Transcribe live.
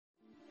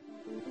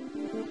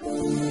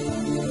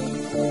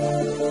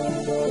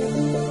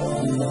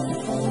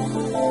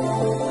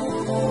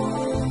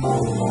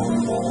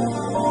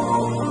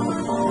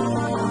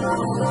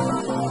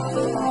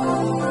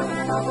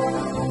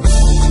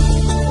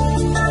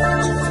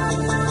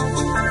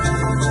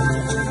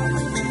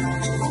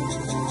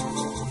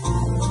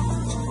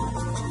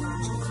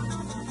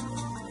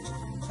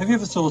Have you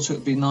ever thought it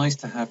would be nice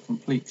to have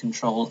complete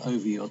control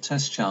over your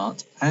test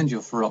chart and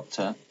your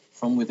Phoropter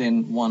from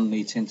within one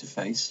neat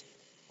interface?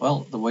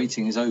 Well, the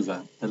waiting is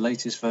over. The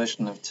latest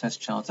version of Test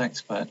Chart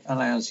XPert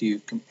allows you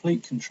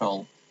complete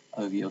control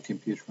over your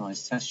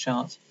computerized test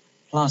chart,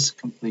 plus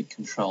complete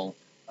control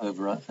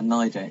over a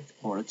NIDEC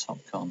or a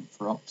Topcon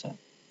Phoropter.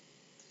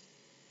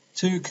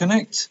 To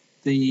connect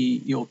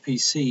your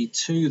PC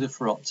to the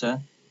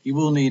Phoropter, you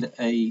will need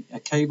a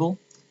cable.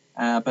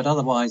 But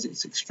otherwise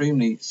it's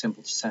extremely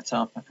simple to set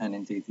up, and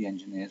indeed the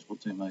engineers will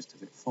do most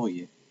of it for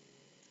you.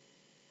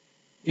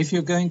 If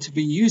you're going to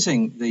be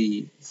using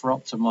the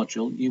Phoropter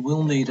module, you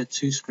will need a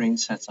two-screen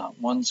setup.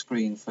 One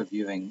screen for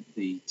viewing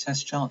the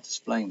test chart,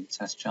 displaying the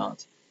test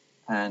chart,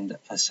 and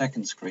a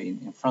second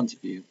screen in front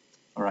of you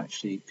for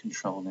actually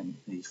controlling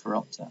the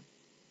Phoropter.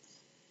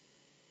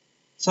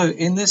 So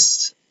in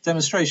this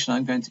demonstration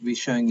I'm going to be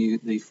showing you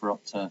the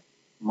Phoropter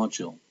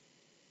module.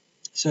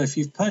 So if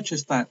you've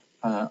purchased that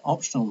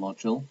optional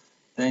module,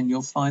 then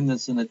you'll find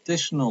there's an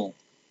additional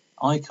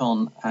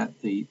icon at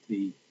the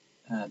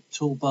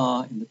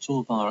toolbar, in the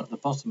toolbar at the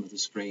bottom of the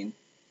screen,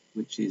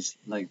 which is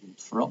labeled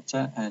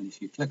Phoropter, and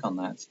if you click on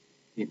that,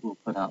 it will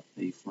put up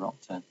the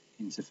Phoropter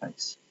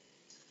interface.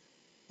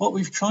 What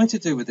we've tried to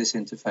do with this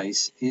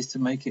interface is to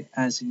make it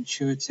as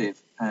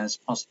intuitive as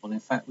possible. In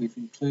fact, we've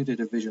included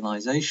a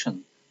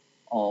visualization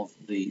of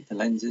the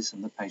lenses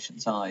and the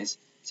patient's eyes,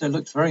 so it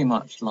looks very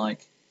much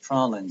like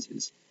trial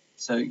lenses.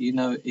 So you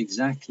know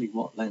exactly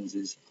what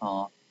lenses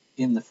are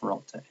in the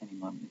Phoropter at any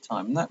moment in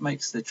time. And that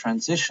makes the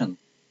transition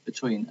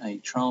between a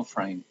trial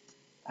frame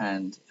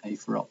and a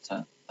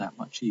Phoropter that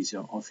much easier.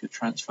 Or if you're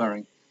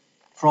transferring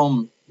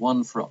from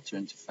one Phoropter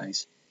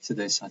interface to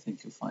this, I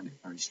think you'll find it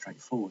very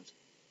straightforward.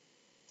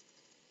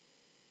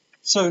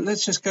 So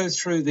let's just go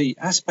through the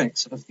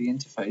aspects of the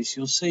interface.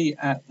 You'll see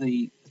at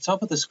the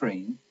top of the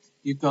screen,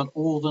 you've got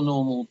all the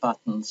normal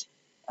buttons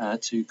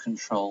to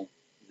control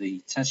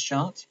the test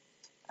chart.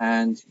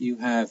 And you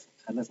have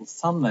a little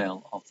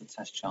thumbnail of the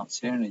test charts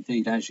here, and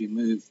indeed as you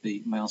move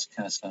the mouse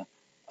cursor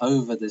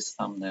over this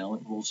thumbnail,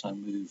 it will also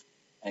move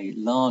a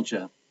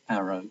larger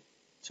arrow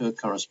to a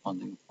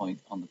corresponding point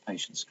on the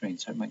patient's screen,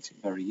 so it makes it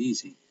very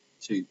easy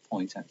to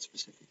point at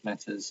specific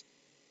letters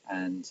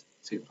and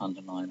to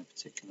underline a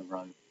particular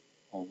row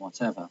or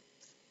whatever.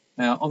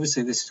 Now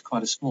obviously this is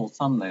quite a small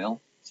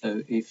thumbnail,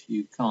 so if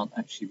you can't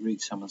actually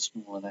read some of the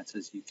smaller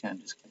letters, you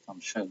can just click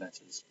on Show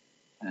Letters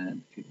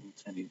and it will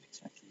tell you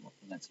exactly what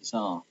the letters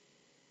are.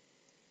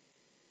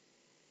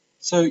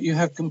 So you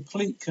have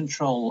complete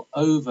control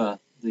over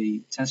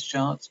the test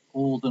chart.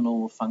 All the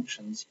normal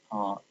functions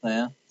are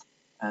there,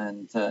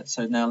 and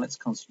so now let's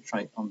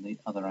concentrate on the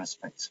other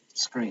aspects of the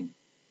screen.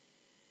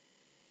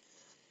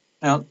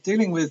 Now,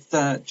 dealing with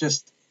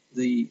just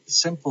the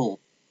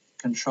simple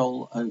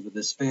control over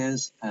the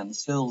spheres and the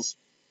sills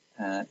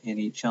in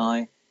each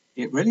eye,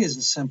 it really is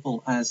as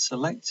simple as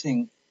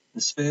selecting the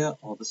sphere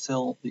or the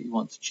sill that you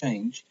want to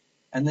change,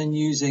 and then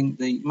using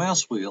the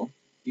mouse wheel,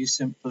 you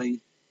simply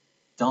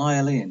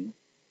dial in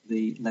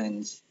the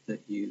lens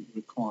that you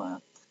require.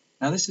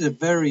 Now this is a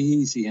very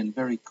easy and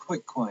very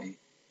quick way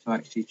to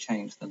actually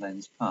change the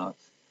lens power.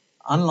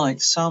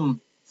 Unlike some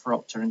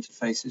Phoropter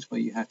interfaces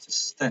where you have to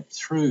step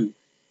through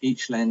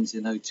each lens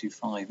in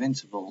 0.25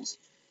 intervals,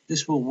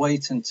 this will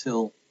wait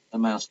until the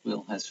mouse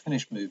wheel has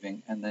finished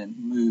moving and then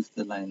move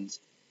the lens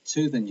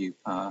to the new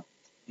power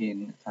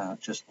in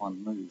just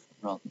one move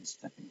rather than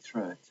stepping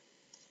through it.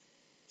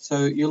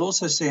 So you'll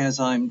also see as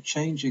I'm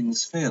changing the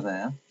sphere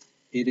there,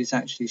 it is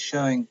actually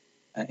showing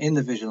in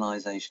the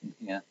visualization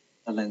here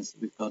the lens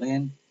that we've got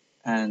in,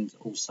 and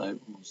also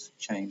will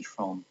change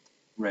from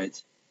red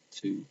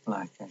to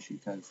black as you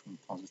go from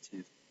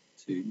positive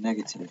to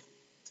negative.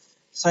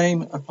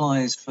 Same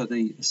applies for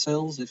the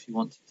sills. If you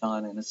want to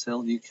dial in a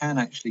sill, you can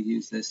actually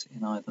use this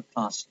in either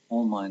plus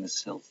or minus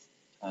sill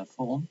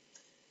form.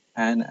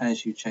 And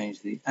as you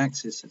change the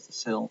axis of the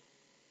sill,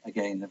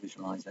 again the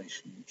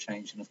visualization will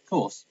change. And of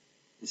course,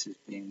 this is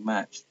being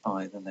matched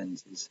by the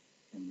lenses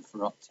in the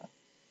Phoropter.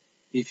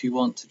 If you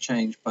want to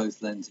change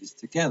both lenses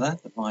together,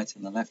 the right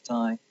and the left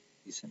eye,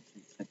 you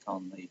simply click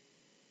on the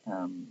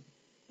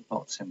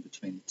box in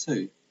between the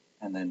two,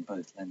 and then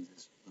both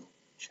lenses will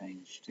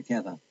change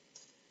together.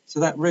 So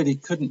that really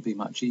couldn't be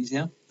much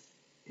easier.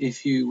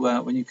 If you,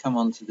 when you come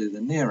on to do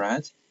the near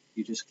add,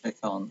 you just click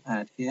on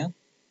Add here.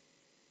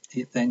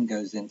 It then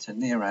goes into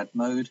near add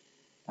mode.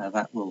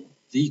 That will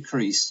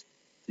decrease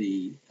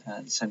the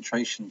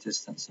centration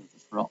distance of the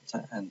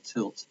Phoropter and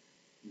tilt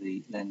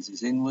the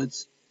lenses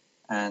inwards,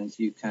 and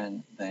you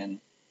can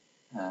then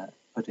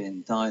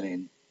dial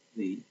in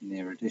the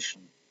near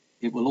addition.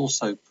 It will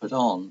also put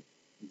on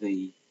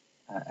the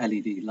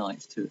LED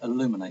lights to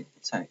illuminate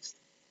the text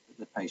that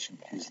the patient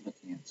is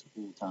looking at,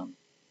 all done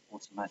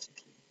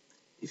automatically.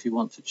 If you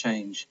want to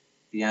change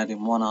the add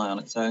in one eye on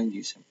its own,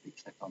 you simply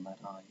click on that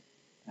eye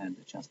and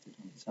adjust it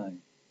on its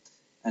own.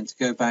 And to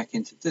go back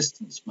into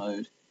distance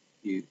mode,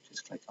 you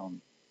just click on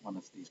one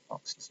of these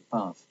boxes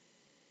above.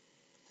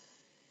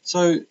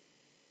 So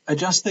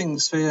adjusting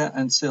sphere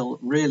and sill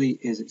really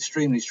is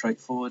extremely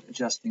straightforward.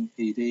 Adjusting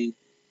PD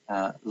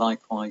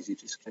Likewise, you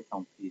just click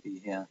on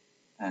PD here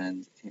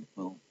and it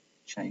will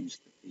change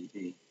the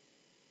PD.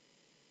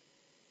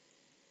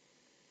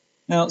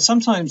 Now,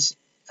 sometimes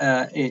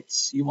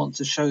you want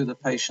to show the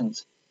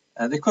patient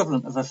the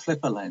equivalent of a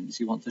flipper lens.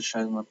 You want to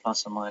show them a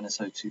plus or minus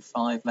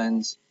 0.25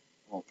 lens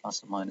or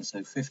plus or minus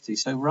 0.50.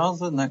 So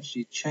rather than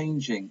actually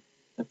changing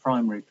the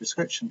primary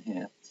prescription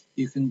here,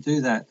 you can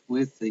do that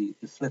with the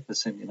flipper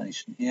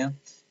simulation here.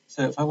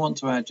 So if I want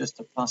to add just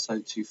a plus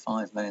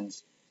 0.25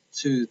 lens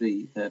to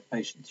the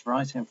patient's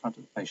right, in front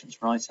of the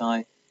patient's right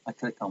eye, I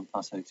click on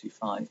plus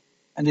 0.25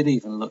 and it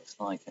even looks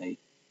like a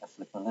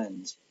flipper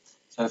lens.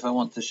 So if I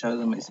want to show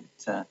them, is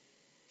it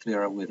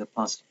clearer with a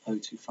plus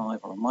 0.25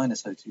 or a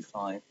minus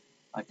 0.25,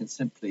 I can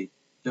simply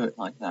do it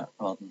like that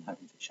rather than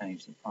having to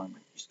change the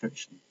primary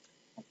prescription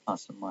of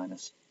plus or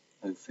minus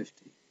 0.50.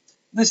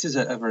 This is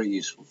a very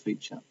useful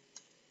feature.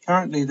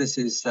 Currently this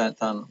is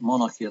done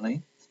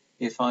monocularly.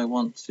 If I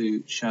want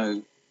to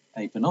show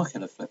a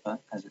binocular flipper,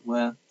 as it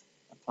were,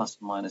 a plus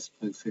or minus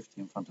 0.50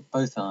 in front of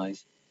both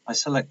eyes, I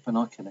select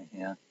binocular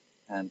here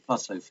and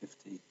plus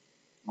 0.50,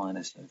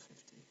 minus 0.50,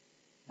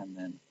 and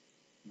then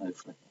no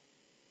flipper.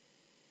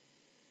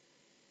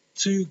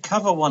 To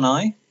cover one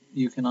eye,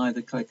 you can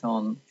either click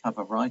on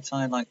cover right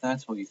eye like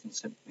that, or you can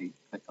simply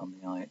click on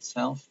the eye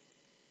itself,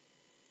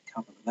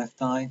 cover the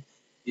left eye.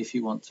 If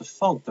you want to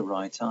fog the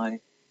right eye,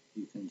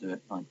 you can do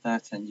it like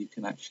that, and you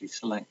can actually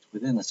select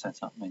within the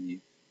setup menu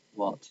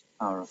what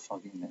power of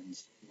fogging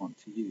lens you want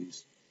to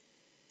use.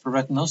 For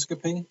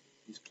retinoscopy,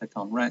 just click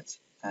on ret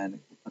and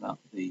it will put up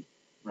the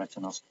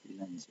retinoscopy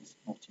lenses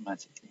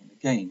automatically. And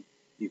again,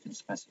 you can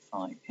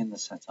specify in the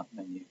setup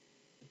menu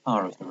the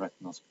power of the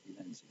retinoscopy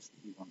lenses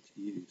that you want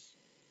to use.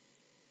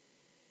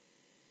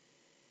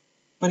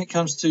 When it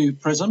comes to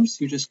prisms,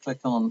 you just click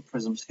on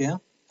prisms here,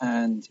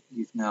 and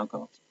you've now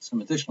got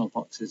some additional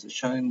boxes are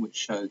shown which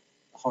show the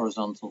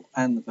horizontal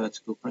and the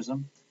vertical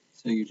prism.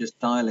 So you just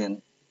dial in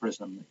the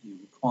prism that you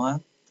require,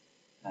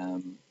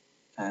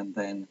 and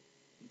then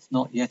it's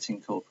not yet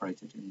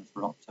incorporated in the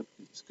Phoropter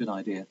because it's a good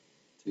idea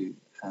to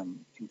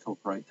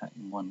incorporate that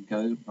in one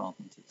go rather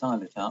than to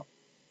dial it up.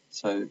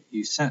 So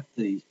you set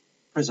the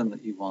prism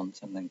that you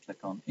want and then click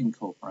on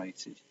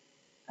incorporated,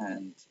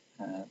 and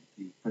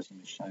the prism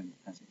is shown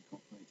as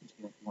incorporated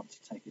here. If you want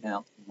to take it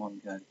out in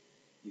one go,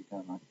 you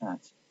go like that.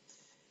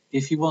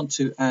 If you want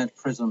to add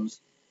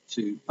prisms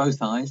to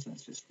both eyes,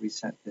 let's just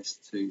reset this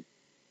to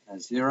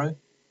 0.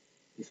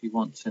 If you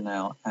want to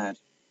now add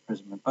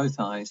prism in both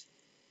eyes,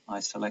 I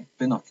select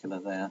binocular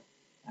there,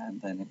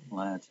 and then it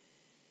will add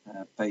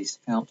base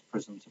out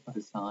prism to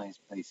both eyes,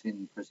 base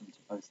in prism to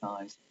both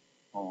eyes,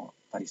 or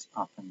base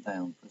up and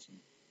down prism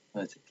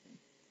vertically.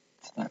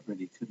 So that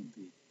really couldn't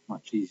be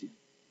much easier.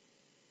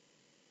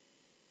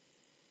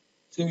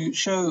 To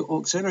show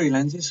auxiliary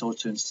lenses or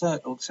to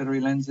insert auxiliary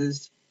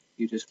lenses,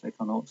 you just click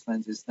on aux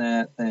lenses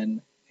there,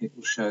 then it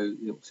will show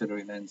the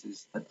auxiliary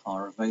lenses that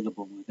are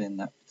available within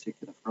that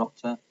particular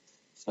Phoropter.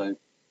 So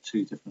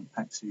 2 different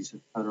axes of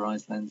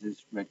polarized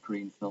lenses,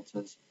 red-green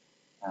filters,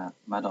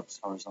 Maddox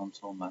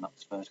horizontal,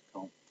 Maddox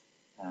vertical,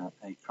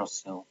 a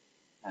cross-sill,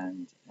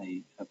 and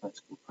a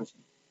vertical prism.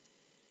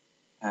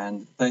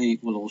 And they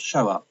will all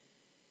show up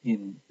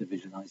in the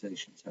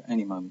visualization, so at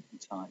any moment in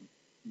time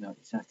you know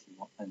exactly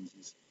what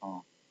lenses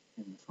are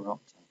in the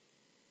Phoropter.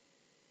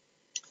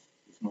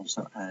 You can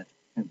also add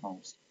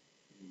pinholes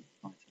to the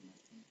right and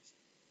left eyes.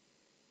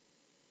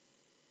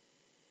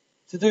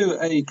 To do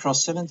a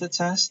cross-cylinder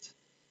test,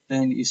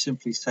 then you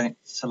simply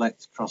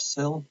select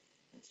cross-sill.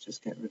 Let's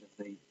just get rid of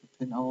the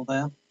pinhole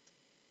there.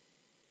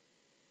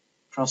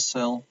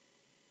 Cross-sill,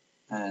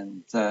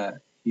 and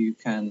you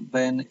can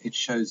then, it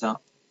shows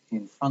up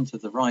in front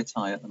of the right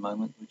eye at the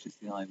moment, which is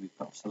the eye we've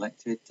got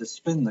selected. To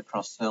spin the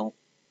cross-sill,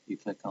 you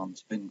click on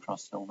spin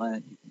cross-sill there,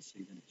 you can see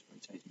that it's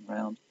rotating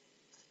round.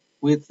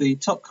 With the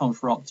Topcon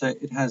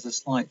Phoropter, it has a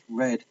slight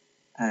red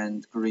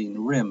and green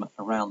rim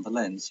around the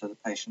lens, so the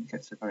patient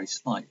gets a very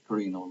slight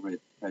green or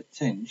red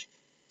tinge.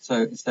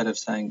 So instead of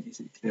saying, is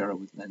it clearer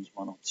with lens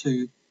 1 or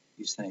 2,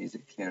 you say, is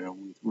it clearer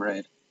with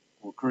red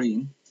or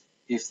green?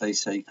 If they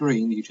say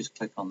green, you just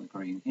click on the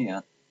green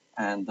here,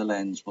 and the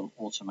lens will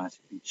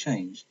automatically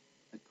change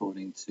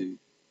according to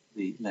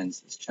the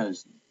lens that's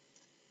chosen.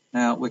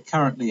 Now, we're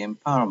currently in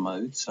power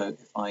mode, so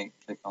if I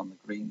click on the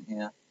green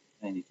here,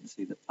 then you can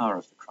see the power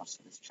of the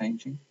cross-sill is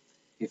changing.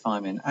 If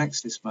I'm in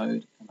axis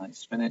mode and I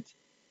spin it,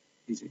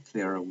 is it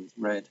clearer with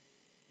red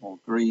or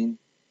green?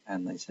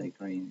 And they say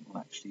green, will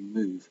actually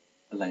move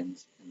the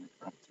lens in the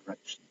correct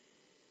direction.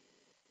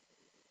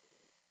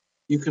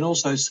 You can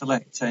also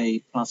select a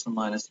plus or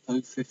minus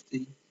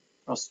 0.50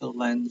 cross-sill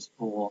lens,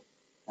 or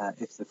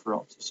if the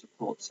Phoropter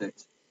supports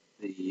it,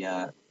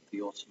 the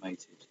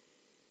automated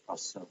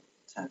cross-sill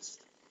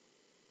test.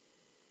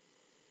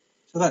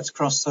 So that's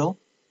cross-sill,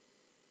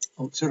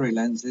 auxiliary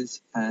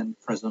lenses, and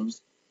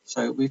prisms.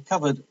 So we've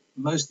covered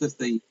most of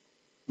the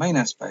main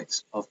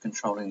aspects of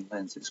controlling the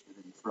lenses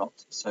within the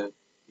Phoropter. So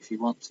if you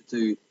want to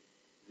do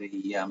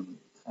the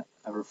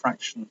a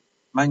refraction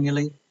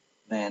manually,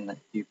 then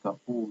you've got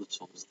all the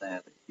tools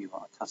there that you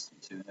are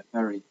accustomed to in a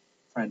very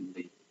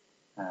friendly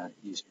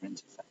user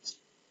interface.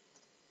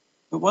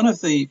 But one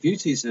of the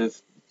beauties of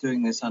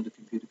doing this under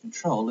computer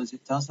control is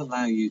it does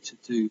allow you to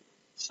do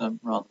some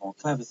rather more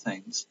clever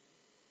things.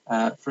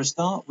 For a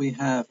start, we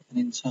have an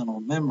internal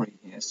memory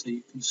here, so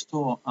you can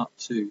store up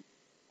to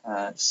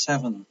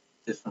 7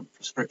 different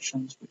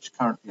prescriptions, which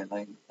currently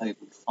are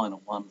labeled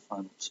Final 1,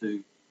 Final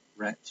 2,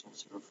 RET,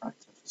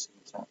 autorefractor,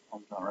 facilitate,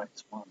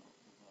 OmniRx 1,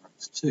 or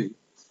OmniRx 2.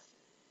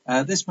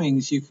 This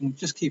means you can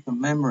just keep a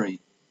memory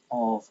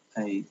of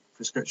a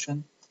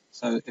prescription.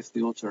 So if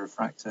the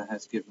autorefractor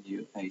has given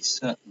you a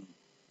certain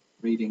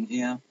reading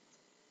here,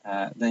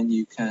 then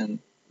you can,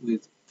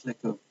 with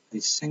click of a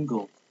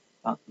single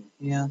button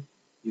here,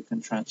 you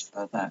can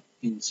transfer that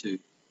into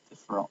the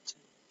Phoropter.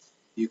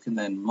 You can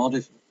then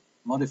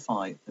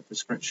modify the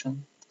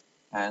prescription,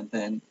 and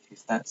then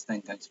if that's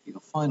then going to be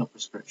your final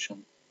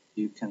prescription,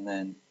 you can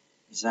then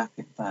zap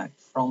it back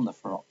from the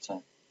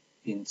Phoropter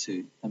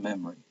into the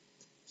memory.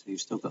 So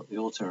you've still got the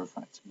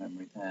autorefractor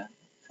memory there,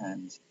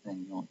 and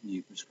then your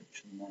new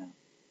prescription there.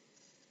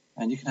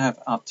 And you can have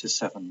up to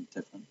 7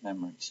 different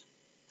memories.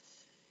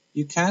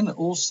 You can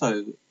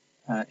also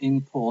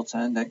import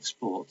and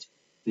export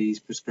these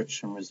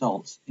prescription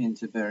results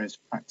into various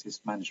practice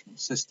management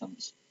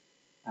systems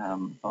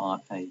via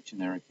a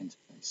generic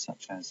interface,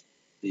 such as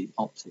the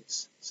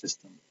optics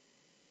system.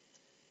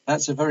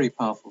 That's a very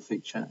powerful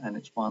feature, and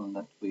it's one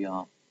that we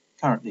are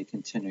currently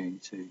continuing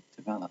to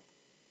develop.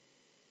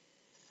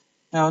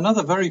 Now,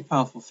 another very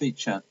powerful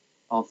feature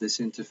of this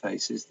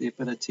interface is the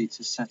ability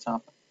to set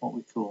up what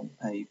we call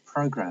a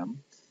program,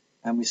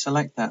 and we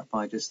select that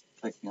by just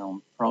clicking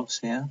on Progs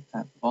here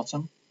at the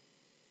bottom.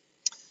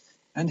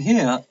 And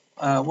here,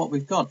 what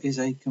we've got is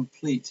a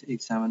complete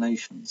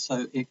examination.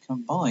 So it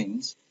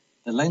combines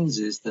the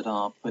lenses that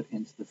are put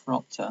into the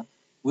Phoropter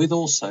with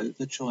also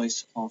the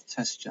choice of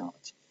test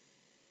chart.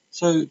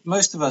 So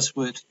most of us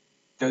would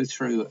go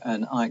through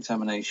an eye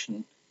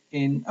examination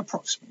in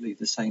approximately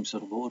the same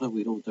sort of order.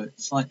 We'd all do it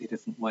slightly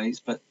different ways,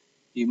 but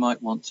you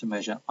might want to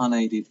measure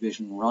unaided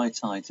vision right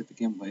eye to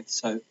begin with.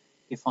 So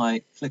if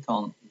I click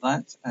on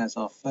that as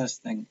our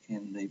first thing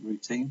in the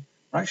routine,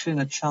 we're actually in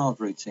a child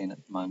routine at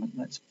the moment.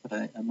 Let's put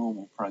a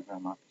normal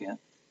program up here.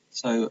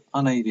 So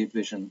unaided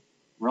vision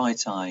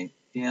right eye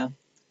here,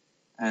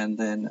 and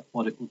then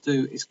what it will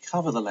do is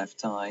cover the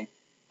left eye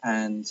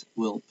and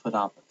will put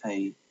up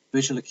a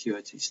visual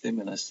acuity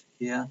stimulus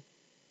here,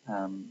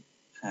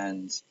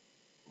 and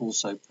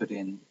also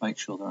make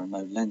sure there are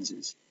no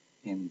lenses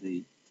in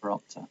the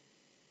Phoropter.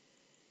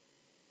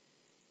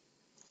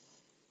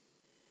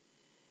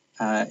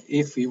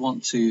 If you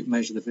want to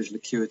measure the visual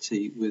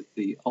acuity with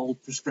the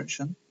old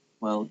prescription,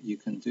 well, you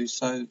can do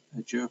so,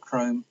 a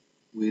duochrome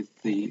with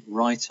the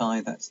right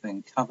eye, that's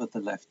then covered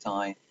the left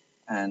eye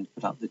and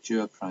put up the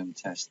duochrome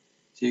test.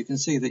 So you can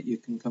see that you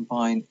can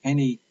combine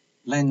any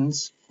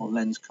lens or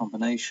lens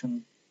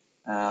combination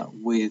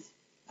with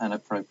an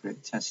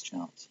appropriate test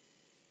chart.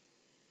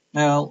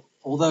 Now,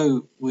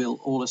 although we'll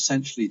all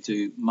essentially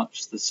do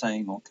much the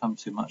same or come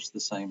to much the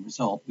same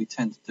result, we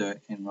tend to do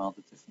it in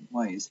rather different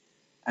ways.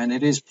 And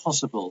it is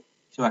possible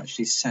to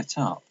actually set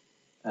up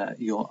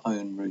your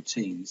own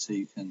routine. So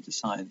you can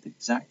decide the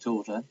exact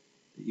order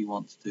that you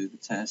want to do the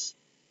test,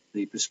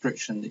 the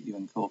prescription that you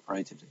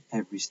incorporated at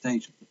every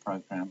stage of the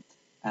program,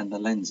 and the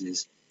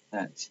lenses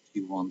that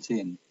you want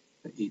in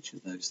for each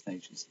of those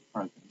stages of the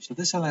program. So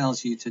this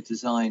allows you to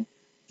design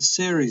a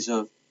series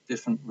of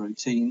different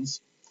routines,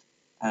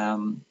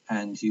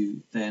 and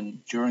you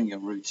then, during your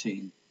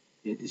routine,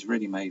 it is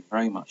really made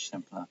very much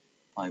simpler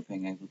by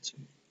being able to,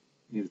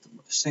 with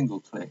a single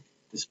click,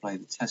 display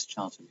the test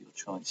chart of your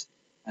choice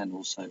and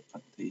also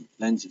put the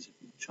lenses of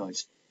your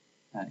choice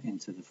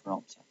into the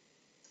Phoropter.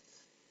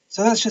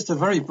 So that's just a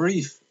very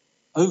brief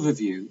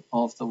overview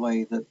of the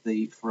way that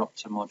the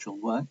Phoropter module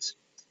works.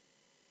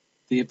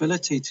 The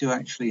ability to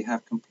actually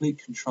have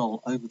complete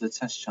control over the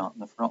test chart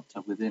and the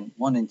Phoropter within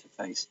one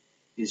interface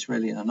is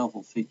really a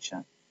novel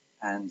feature,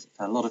 and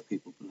a lot of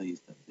people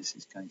believe that this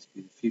is going to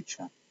be the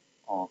future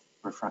of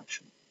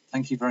refraction.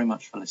 Thank you very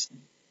much for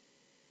listening.